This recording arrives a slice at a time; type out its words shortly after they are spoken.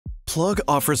Plug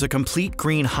offers a complete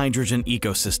green hydrogen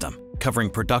ecosystem covering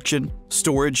production,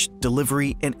 storage,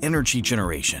 delivery, and energy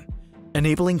generation,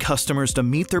 enabling customers to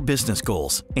meet their business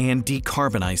goals and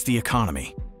decarbonize the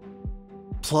economy.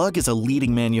 Plug is a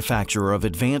leading manufacturer of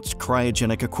advanced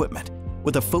cryogenic equipment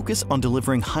with a focus on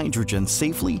delivering hydrogen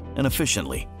safely and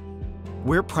efficiently.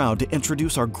 We're proud to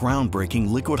introduce our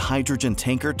groundbreaking liquid hydrogen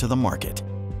tanker to the market.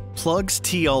 Plug's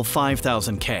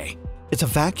TL-5000K. It's a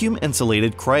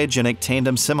vacuum-insulated cryogenic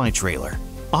tandem semi-trailer,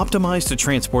 optimized to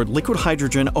transport liquid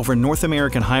hydrogen over North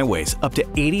American highways up to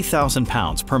 80,000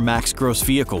 pounds per max gross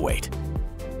vehicle weight.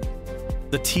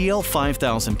 The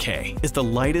TL-5000K is the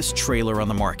lightest trailer on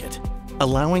the market,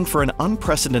 allowing for an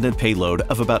unprecedented payload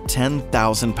of about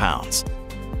 10,000 pounds.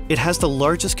 It has the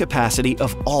largest capacity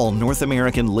of all North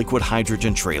American liquid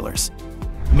hydrogen trailers.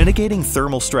 Mitigating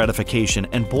thermal stratification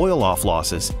and boil-off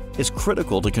losses is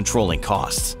critical to controlling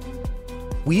costs.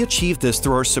 We achieve this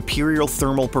through our superior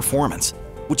thermal performance,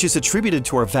 which is attributed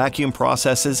to our vacuum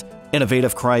processes,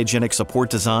 innovative cryogenic support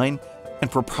design,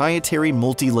 and proprietary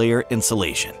multi-layer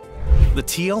insulation. The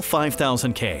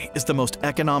TL-5000K is the most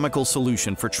economical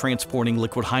solution for transporting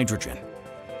liquid hydrogen.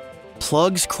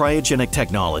 Plug's cryogenic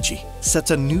technology sets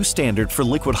a new standard for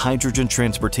liquid hydrogen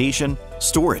transportation,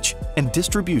 storage, and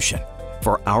distribution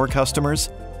for our customers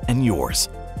and yours.